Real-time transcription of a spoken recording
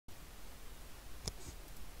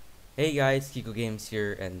Hey guys, KikoGamez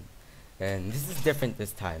here, and this is different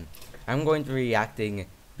this time. I'm going to be reacting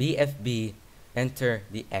BFB Enter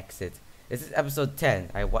the Exit. This is episode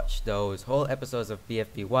 10. I watched those whole episodes of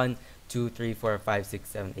BFB 1, 2, 3, 4, 5, 6,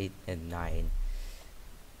 7, 8, and 9.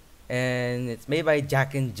 And it's made by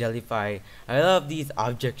Jacknjelify. I love these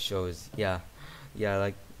object shows. Yeah, I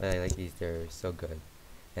like these. They're so good.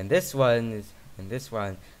 And this one is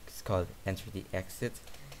called Enter the Exit.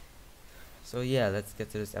 So yeah, let's get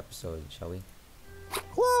to this episode, shall we?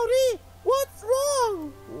 Cloudy, what's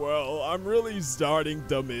wrong? Well, I'm really starting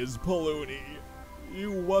to miss Paloonie.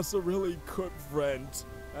 You was a really good friend,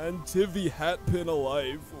 and Tivy had been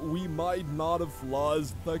alive, we might not have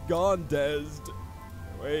lost the contest.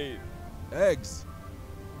 Wait, Eggs,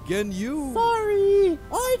 can you... Sorry,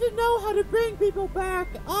 I didn't know how to bring people back.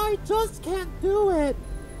 I just can't do it.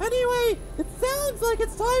 Anyway, it sounds like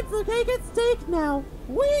it's time for cake and steak now.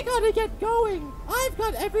 We gotta get going. I've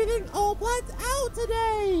got everything all planned out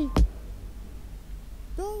today.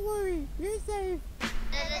 Don't worry, you're safe.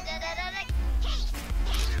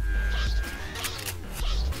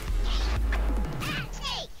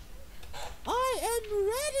 I am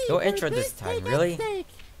ready. No for intro this time, cake and really? steak.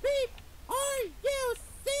 Beep, are you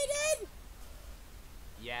seated?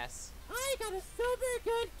 Yes. I got a super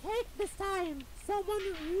good cake this time. Someone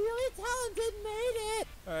really talented made it.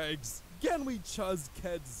 Eggs, can we just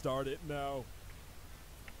get started now?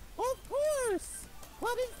 Of course.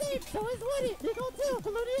 Cloudie's safe, so is Woody. Eagle too,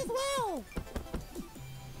 Paloonie as well.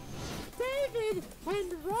 David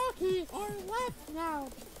and Rocky are left now.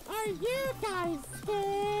 Are you guys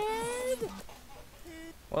scared?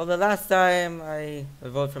 Well, the last time I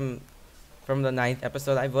voted from the 9th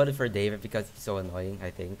episode, I voted for David because he's so annoying, I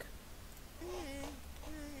think.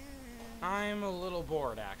 I'm a little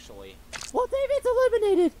bored, actually. Well, David's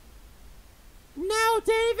eliminated. Now,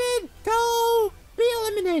 David, go be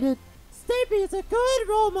eliminated. Stapy is a good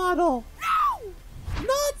role model. No!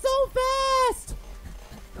 Not so fast!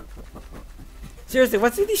 Seriously,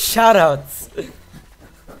 what's with these shoutouts?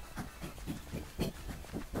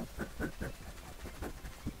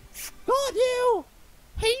 Got you!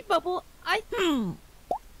 Hey, Bubble,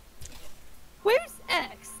 Where's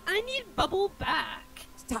X? I need Bubble back.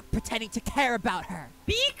 Stop pretending to care about her.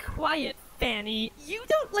 Be quiet, Fanny. You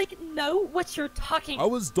don't, know what you're talking. I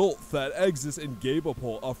was told that Eggs is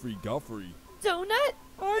incapable of recovery. Donut?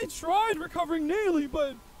 I tried recovering Nearly,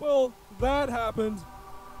 but, well, that happened.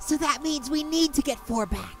 So that means we need to get 4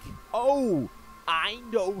 back. Oh, I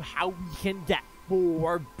know how we can get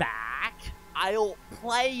 4 back. I'll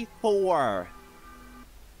play 4.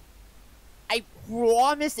 I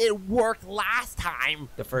promise it worked last time.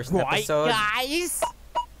 The first Right, episode. guys?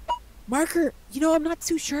 Marker, I'm not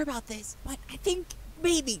too sure about this, but I think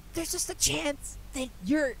maybe there's just a chance that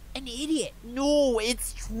you're an idiot. No,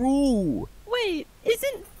 it's true. Wait,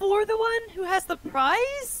 isn't 4 the one who has the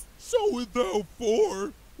prize? So without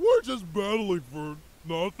 4, we're just battling for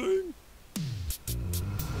nothing?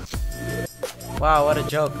 Wow, what a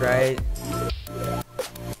joke, right?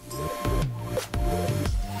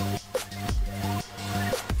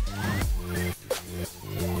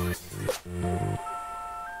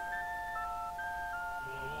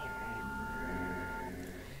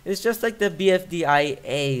 It's just like the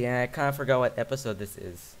BFDIA, and I kind of forgot what episode this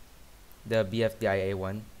is. The BFDIA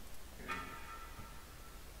one.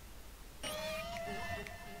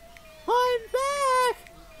 I'm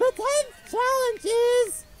back! The 10th challenge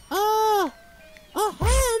is, ahem!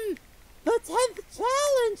 The 10th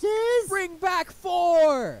challenge is... Bring back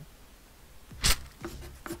 4!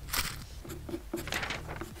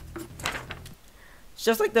 It's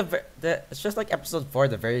just like it's just like episode 4,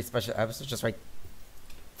 the very special episode, just like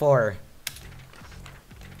 4.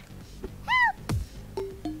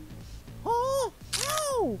 Oh,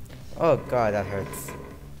 ow! Oh god, that hurts.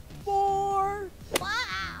 4!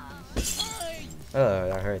 Oh,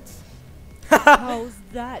 that hurts. How's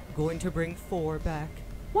that going to bring 4 back?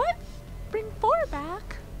 What? Bring 4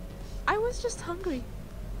 back? I was just hungry.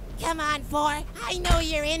 Come on, 4. I know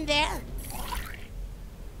you're in there.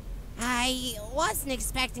 I wasn't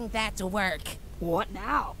expecting that to work. What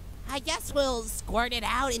now? I guess we'll squirt it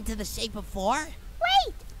out into the shape of 4.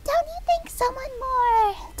 Wait! Don't you think someone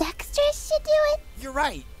more dexterous should do it? You're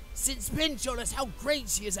right. Since Ben showed us how great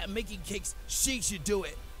she is at making cakes, she should do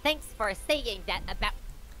it. Thanks for saying that about...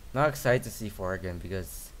 Not excited to see 4 again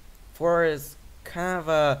because 4 is kind of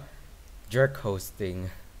a jerk hosting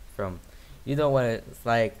from, you know what it's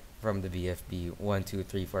like from the BFB 1, 2,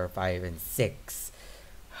 3, 4, 5, and 6.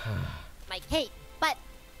 My cake, but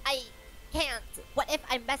I can't. What if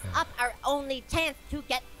I mess up our only chance to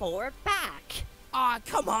get 4 back? Aw,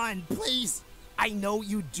 come on, please. I know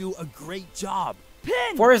you do a great job.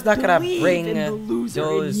 Pin, 4 is not gonna believe bring in the loser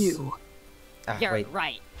those. in you. Ah, You're wait.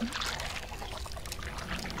 right.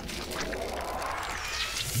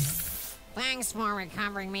 Thanks for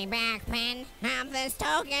recovering me back, Pin. Have this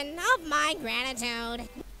token of my gratitude.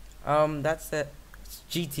 That's it. What's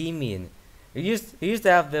GT mean? It used to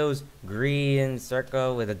have those green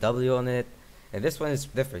circle with a W on it, and this one is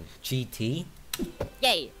different. GT.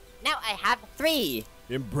 Yay! Now I have 3.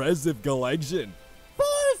 Impressive collection.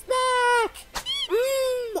 4's back!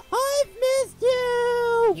 I've missed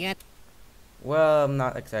you! Yeah. Well, I'm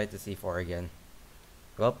not excited to see 4 again.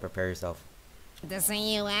 Well, prepare yourself. To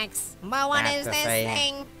see you, X. But what That's is the this thing.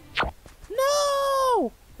 thing?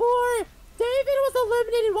 No! 4, David was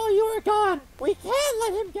eliminated while you were gone. We can't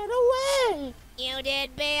let him get away. You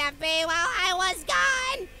did BFB while I was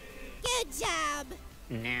gone. Good job.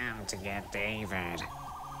 Now to get David.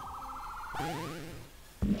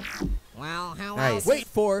 Well, how Nice. else? Wait,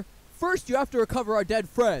 4. First, you have to recover our dead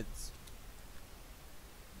friends.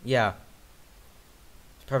 Yeah.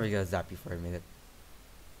 It's probably gonna zap you for a minute.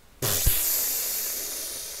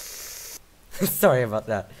 Sorry about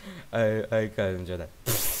that. I kind of enjoy that.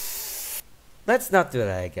 Let's not do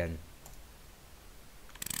that again.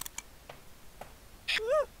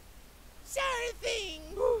 Sure thing.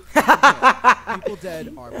 People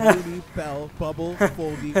dead are Mooney, Bell, Bubble,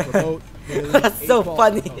 Foldy, Remote, Haley, That's so 8-Ball,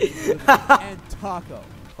 funny. and Taco.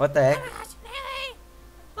 What the heck?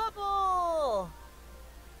 Bubble.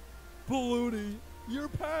 Balloony, your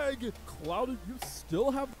peg. Clouded, you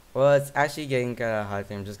still have. Well, it's actually getting kind of hot.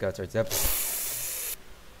 I'm just gonna towards up.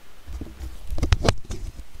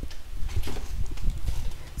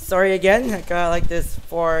 Sorry again. I kinda like this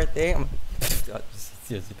 4 thing. God,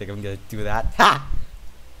 seriously think I'm gonna do that? Ha!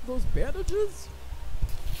 Those bandages?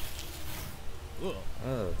 Ugh.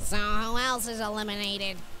 Oh. So who else is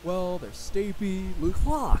eliminated? Well, there's Stapy, Luke.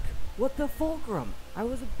 Clock. What the fulcrum? I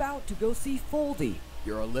was about to go see Foldy.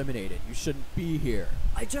 You're eliminated. You shouldn't be here.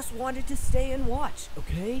 I just wanted to stay and watch,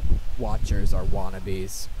 okay? Watchers are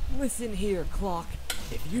wannabes. Listen here, Clock.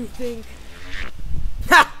 If you think...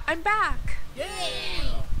 I'm back. Yeah.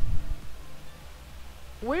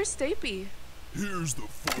 Where's Stapy? Here's the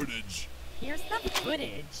footage. Here's the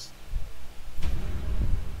footage.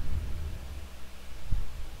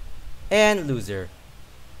 And loser.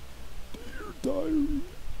 Dear diary,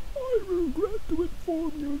 I regret to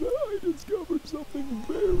inform you that I discovered something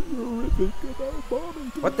very horrific about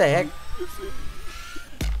bombing. What the heck? You see,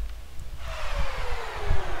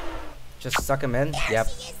 Just suck him in? There Yep.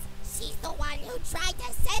 she is. She's the one who tried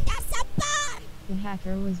to send us a bomb. The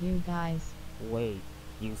hacker was you guys, Wait,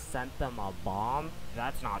 you sent them a bomb?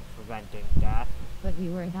 That's not preventing death. but we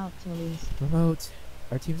were about to lose. Remote.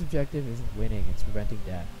 Our team's objective isn't winning, it's preventing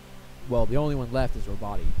death. Well, the only one left is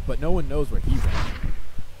Robati, but no one knows where he went.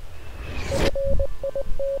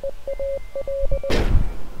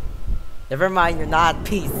 Never mind, you're not at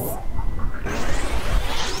peace.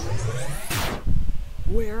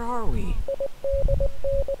 Where are we?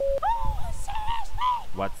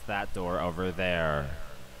 What's that door over there?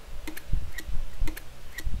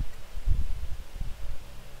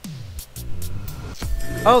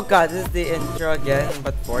 Oh god, this is the intro again,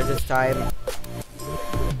 but for this time.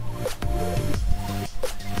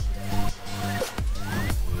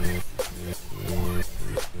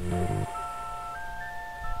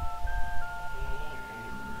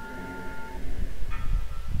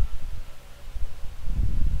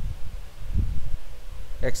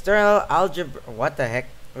 External algebra. What the heck?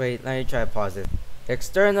 Wait, let me try to pause it.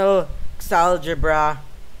 External algebra.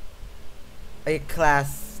 A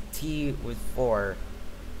class T with 4.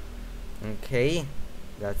 Okay,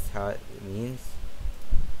 that's how it means.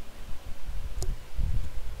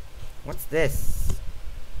 What's this?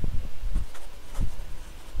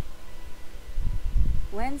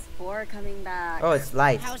 When's 4 coming back? Oh, it's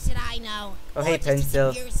light. How should I know? Oh, hey, It just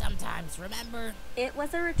pencil. disappears sometimes, remember? It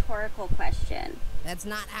was a rhetorical question. That's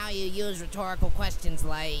not how you use rhetorical questions,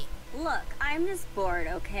 like... Look, I'm just bored,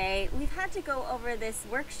 okay? We've had to go over this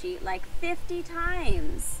worksheet like 50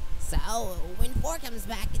 times. So, when 4 comes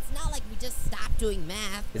back, it's not like we just stopped doing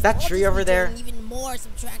math. Is that We'll tree just over be there? doing even more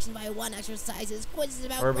subtraction by 1 exercises, quizzes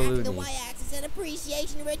about Or graphing the ballooning? y-axis, and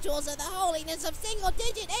appreciation rituals of the holiness of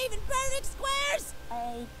single-digit, even perfect squares!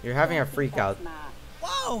 You're having a freak out.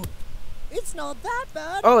 Whoa! It's not that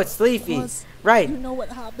bad. Oh, it's Leafy. Plus, Right. You know what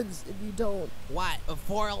happens if you don't. What? A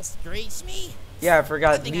 4'll screech me? Yeah, I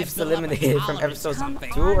forgot. think I Leaf's built up a eliminated from tolerance episode Come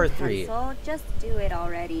 2 on, or 3. Pencil, just do it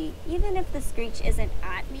already. Even if the screech isn't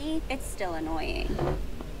at me, it's still annoying.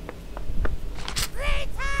 Free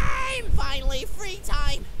time! time finally! Free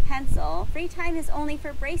time! Pencil, free time is only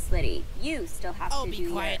for Bracelety. You still have Oh, to be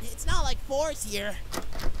do quiet. yours. It's not like 4's here.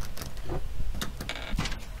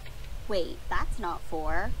 Wait, that's not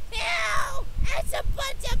 4. No! It's a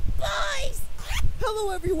bunch of boys!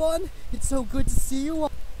 Hello, everyone. It's so good to see you.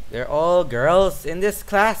 They're all girls in this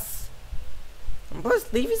class.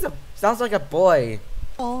 Plus, Leafy sounds like a boy.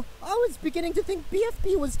 Oh, I was beginning to think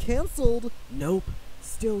BFB was cancelled. Nope,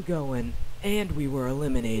 still going. And we were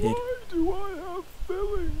eliminated. Why do I have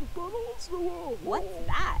feeling, but also a What's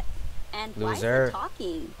that? And why is Loser. it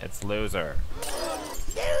talking? It's loser.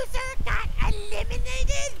 Loser got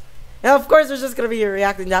eliminated? And of course, we're just gonna be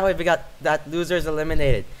reacting that way. We got that losers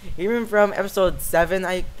eliminated. Even from episode 7,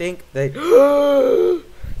 I think they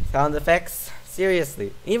sound effects.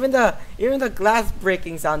 Seriously, even the glass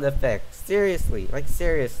breaking sound effects. Seriously, like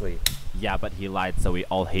seriously. Yeah, but he lied, so we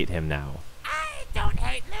all hate him now. I don't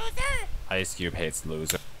hate loser! Ice Cube hates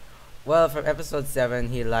loser. Well, from episode 7,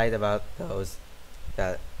 he lied about those.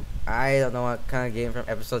 That I don't know what kind of game from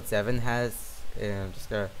episode 7 has. I'm just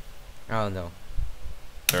gonna, I don't know.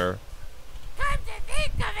 Sure. Come to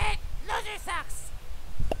think of it, loser sucks!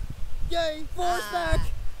 Yay, 4's back.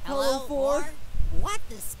 Hello, 4. What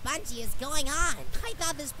the spongy is going on? I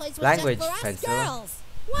thought this place was Language, just for us Pencil. girls.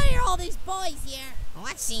 Why are all these boys here?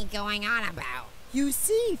 What's he going on about? You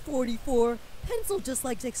see, 44, Pencil just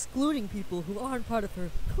likes excluding people who aren't part of her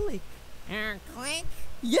clique. Her clique?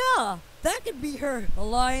 Yeah, that could be her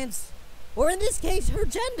alliance, or in this case, her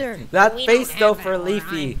gender. That We face don't though have for that where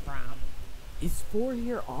Leafy. I'm from. Is 4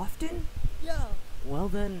 here often? Yeah. Well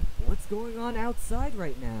then, what's going on outside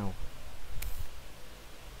right now?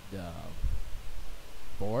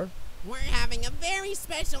 4? We're having a very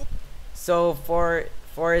special... So 4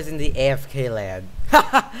 is in the AFK land.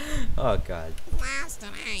 Oh god. Class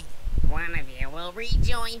tonight. One of you will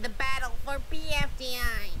rejoin the battle for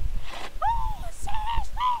BFDI. Oh,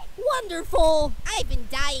 seriously? Wonderful. I've been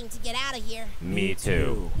dying to get out of here. Me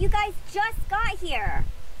too. You guys just got here.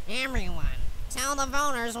 Everyone, tell the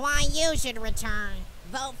voters why you should return.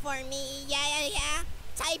 Vote for me, yeah.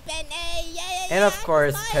 Type in A, yeah. And of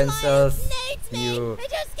course, My Pencil's life needs me. you I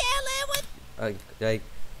just can't live with... like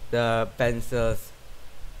the Pencil's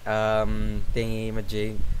thingy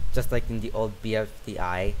majig, just like in the old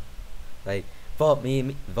BFDI. Like vote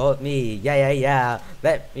me, yeah.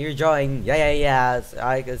 Let me rejoin, yeah. So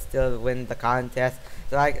I can still win the contest.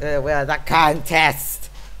 So I can win the contest.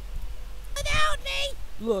 Without me.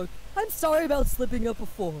 Look, I'm sorry about slipping up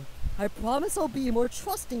before. I promise I'll be more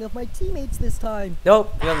trusting of my teammates this time.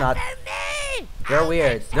 Nope, you're not. Me. You're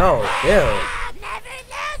weird. No, ew. Never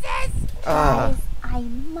loses. Ah. Guys, I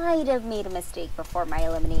might have made a mistake before my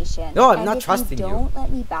elimination. No, I'm and not if trusting you. you don't let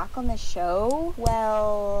me back on the show,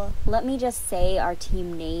 well, let me just say our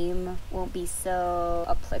team name won't be so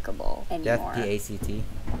applicable anymore. Death PACT.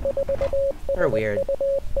 You're weird.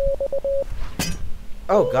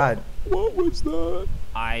 Oh god. What was that?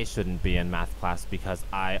 I shouldn't be in math class because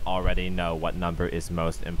I already know what number is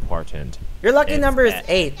most important. Your lucky It's number is it.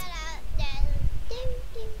 8.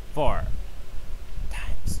 4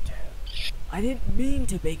 times 2. I didn't mean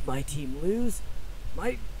to make my team lose.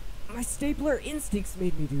 My stapler instincts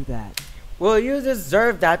made me do that. Well, you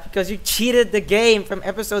deserve that because you cheated the game from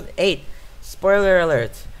episode 8. Spoiler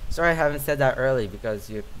alert. Sorry I haven't said that early because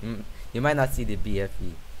you might not see the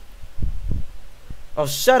BFB. Oh,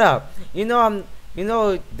 shut up. You know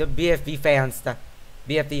the BFB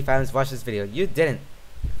fans watch this video. You didn't.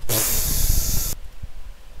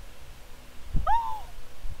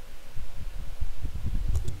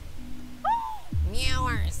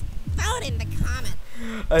 Viewers, vote in the comments.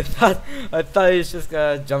 I thought he was just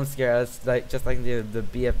gonna jump scare us just like the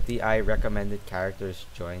BFDI recommended characters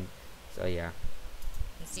joined. So yeah.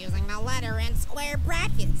 It's using the letter and square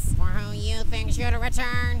brackets for who you think should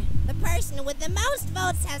return. The person with the most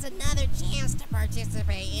votes has another chance to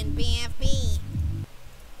participate in BFB.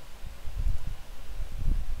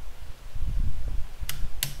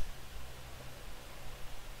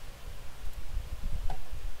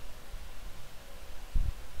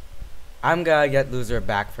 I'm gonna get loser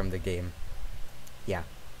back from the game. Yeah.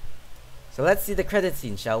 So let's see the credit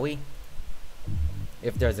scene, shall we?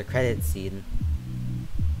 If there's a credit scene.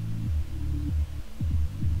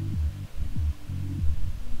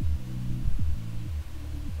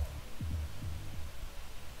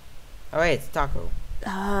 Alright, it's Taco.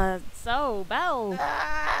 So, Belle.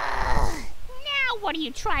 Now what are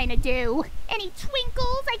you trying to do? Any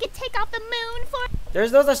twinkles I could take off the moon for?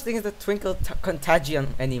 There's no such thing as a twinkle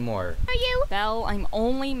contagion anymore. Are you? Belle, I'm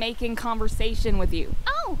only making conversation with you.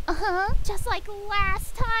 Oh, just like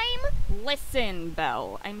last time? Listen,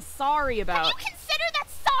 Belle, I'm sorry about... Have you considered that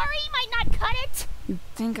sorry might not cut it. You'd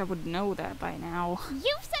think I would know that by now.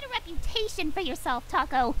 You've set a reputation for yourself,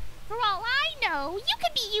 Taco. For all I know, you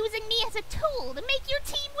could be using me as a tool to make your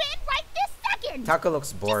team win right this second. Taco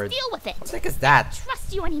looks bored. Just deal with it. What the heck is that? I don't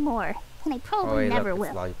trust you anymore, and I probably never look,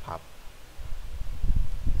 it's will. Lollipop.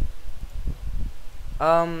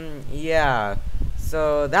 Yeah.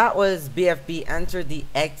 So that was BFB Enter the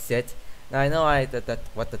Exit. Now I know that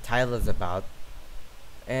what the title is about.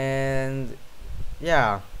 And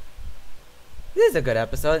yeah. This is a good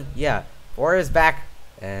episode. Yeah. 4 is back,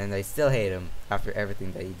 and I still hate him after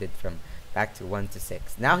everything that he did from back to 1 to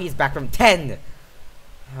 6. Now he's back from 10.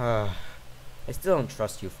 I still don't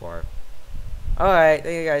trust you 4. Alright,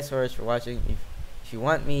 thank you guys so much for watching. If you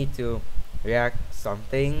want me to react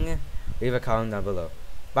something, leave a comment down below.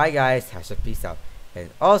 Bye guys, #peace out. And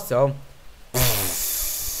also,